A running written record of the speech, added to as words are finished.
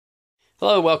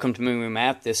Hello, welcome to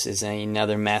MooMooMath. This is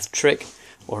another math trick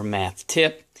or math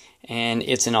tip, and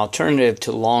it's an alternative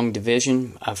to long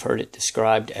division. I've heard it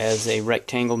described as a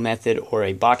rectangle method or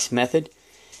a box method.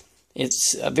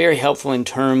 It's very helpful in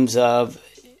terms of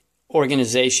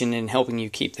organization and helping you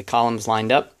keep the columns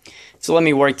lined up. So let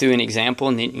me work through an example,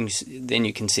 and then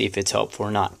you can see if it's helpful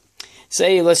or not.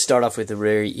 Let's start off with a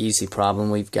very easy problem.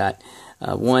 We've got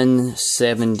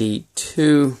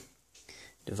 172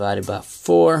 divided by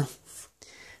 4.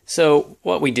 So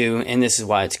what we do, and this is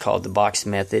why it's called the box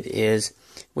method, is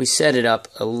we set it up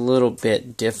a little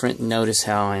bit different. Notice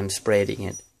how I'm spreading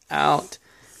it out.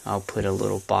 I'll put a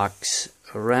little box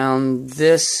around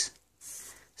this.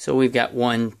 So we've got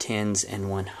 110s and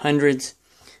 100s.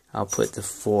 I'll put the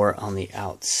 4 on the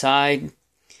outside.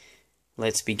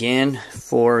 Let's begin.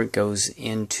 4 goes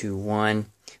into 1.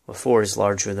 Well, 4 is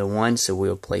larger than 1, so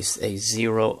we'll place a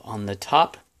 0 on the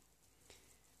top.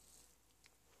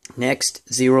 Next,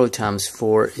 0 times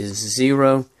 4 is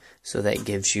 0, so that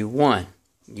gives you 1.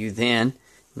 You then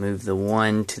move the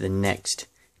 1 to the next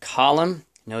column.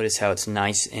 Notice how it's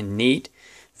nice and neat.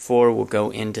 4 will go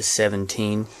into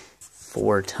 17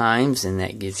 4 times, and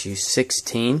that gives you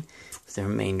 16 with the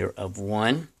remainder of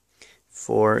 1.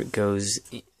 4 goes,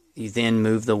 you then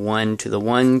move the 1 to the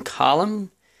 1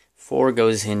 column. 4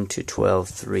 goes into 12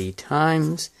 3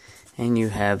 times, and you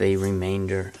have a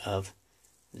remainder of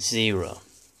 0.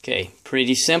 Okay,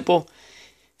 pretty simple,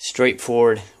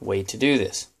 straightforward way to do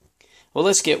this. Well,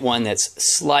 let's get one that's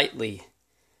slightly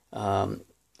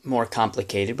more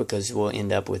complicated, because we'll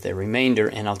end up with a remainder,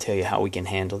 and I'll tell you how we can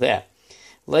handle that.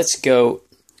 Let's go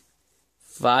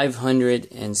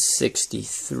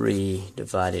 563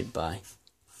 divided by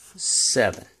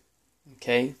 7.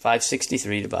 Okay,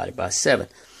 563 divided by 7.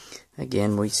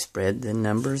 Again, we spread the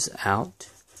numbers out.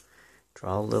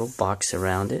 Draw a little box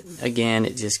around it. Again,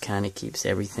 it just kind of keeps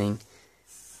everything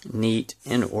neat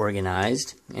and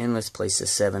organized. And let's place a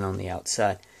 7 on the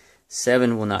outside.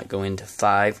 7 will not go into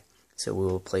 5, so we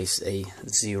will place a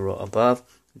 0 above.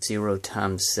 0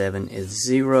 times 7 is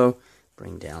 0.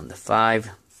 Bring down the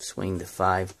 5. Swing the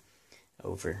 5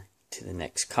 over to the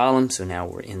next column. So now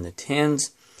we're in the 10s.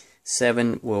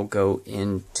 7 will go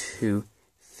into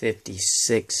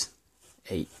 56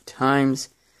 8 times.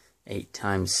 8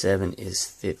 times 7 is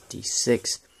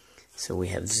 56. So we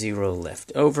have 0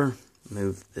 left over.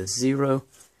 Move the 0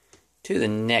 to the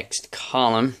next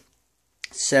column.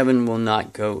 7 will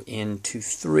not go into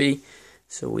 3.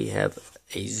 So we have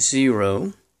a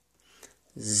 0.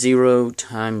 0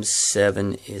 times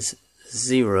 7 is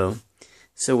 0.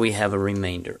 So we have a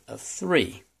remainder of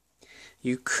 3.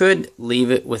 You could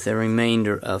leave it with a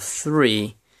remainder of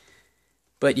 3,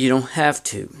 but you don't have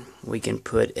to. We can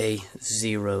put a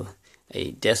 0, a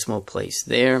decimal place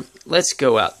there. Let's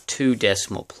go out 2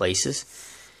 decimal places.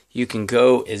 You can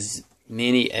go as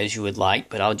many as you would like,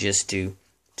 but I'll just do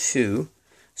 2.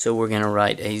 So we're going to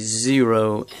write a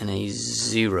 0 and a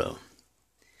 0.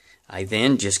 I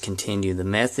then just continue the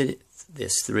method.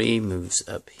 This 3 moves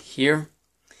up here.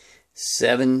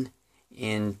 7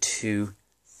 into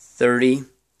 30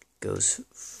 goes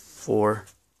 4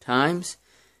 times.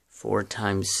 4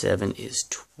 times 7 is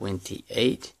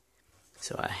 28.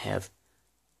 So I have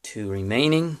 2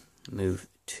 remaining. Move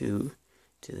 2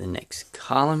 to the next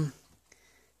column.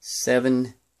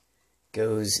 7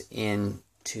 goes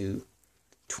into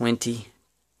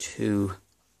 22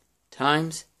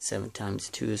 times. 7 times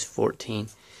 2 is 14.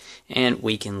 And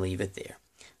we can leave it there.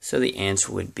 So the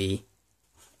answer would be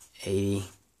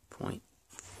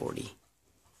 80.42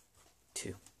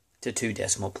 to 2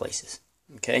 decimal places.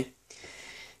 Okay?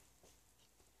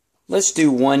 Let's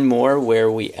do one more where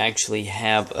we actually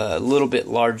have a little bit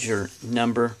larger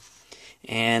number.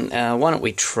 And why don't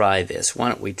we try this? Why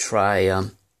don't we try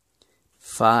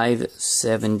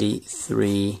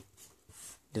 573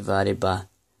 divided by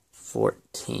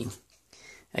 14.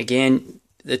 Again,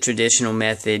 the traditional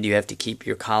method, you have to keep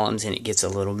your columns and it gets a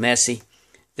little messy.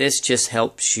 This just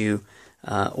helps you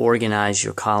organize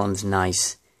your columns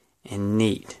nice and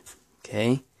neat.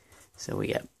 Okay, so we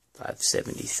got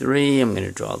 573. I'm going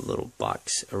to draw a little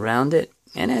box around it,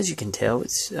 and as you can tell,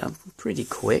 it's pretty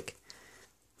quick.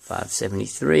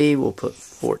 573, we'll put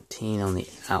 14 on the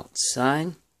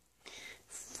outside.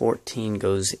 14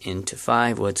 goes into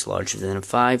 5. Well, it's larger than a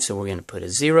 5, so we're going to put a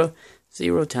 0.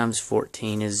 0 times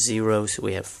 14 is 0, so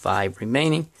we have 5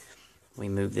 remaining. We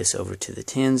move this over to the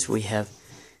 10s. We have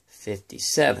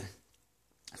 57.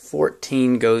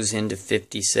 14 goes into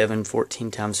 57.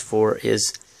 14 times 4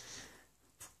 is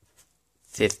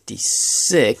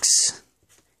 56,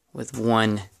 with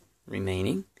 1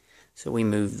 remaining. So we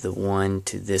move the 1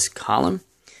 to this column.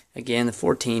 Again, the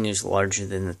 14 is larger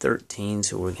than the 13,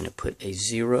 so we're going to put a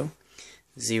 0.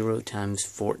 0 times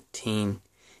 14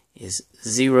 is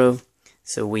 0.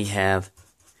 So we have,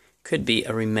 could be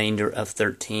a remainder of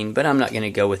 13, but I'm not going to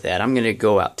go with that. I'm going to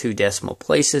go out 2 decimal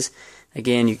places.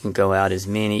 Again, you can go out as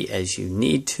many as you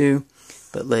need to,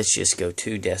 but let's just go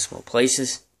 2 decimal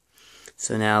places.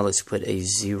 So now let's put a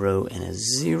 0 and a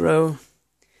 0.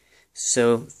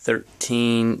 So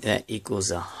 13, that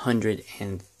equals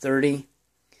 130.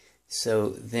 So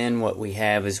then what we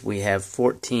have is we have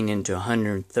 14 into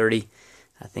 130.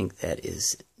 I think that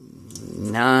is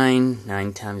 9.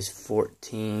 9 times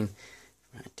 14,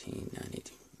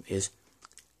 1992 is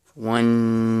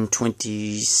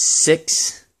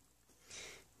 126.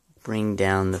 Bring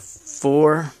down the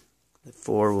 4. The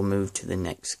 4 will move to the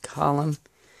next column.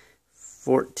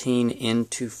 14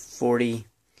 into 40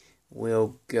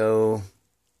 will go,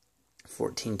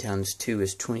 14 times 2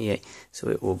 is 28, so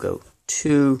it will go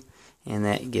 2, and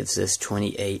that gives us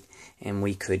 28, and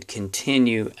we could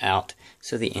continue out,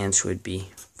 so the answer would be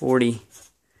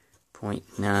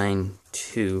 40.92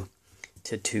 to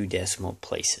 2 decimal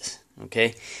places.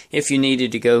 Okay, if you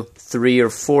needed to go 3 or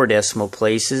 4 decimal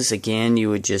places, again, you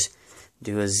would just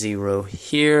do a 0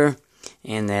 here,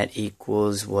 and that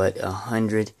equals what,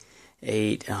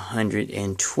 108,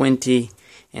 120,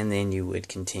 and then you would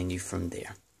continue from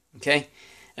there. Okay,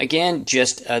 again,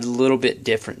 just a little bit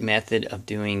different method of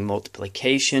doing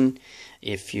multiplication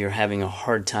if you're having a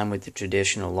hard time with the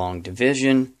traditional long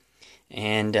division,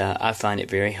 and I find it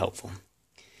very helpful.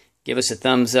 Give us a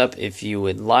thumbs up if you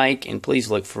would like, and please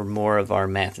look for more of our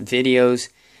math videos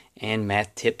and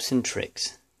math tips and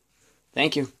tricks.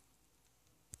 Thank you.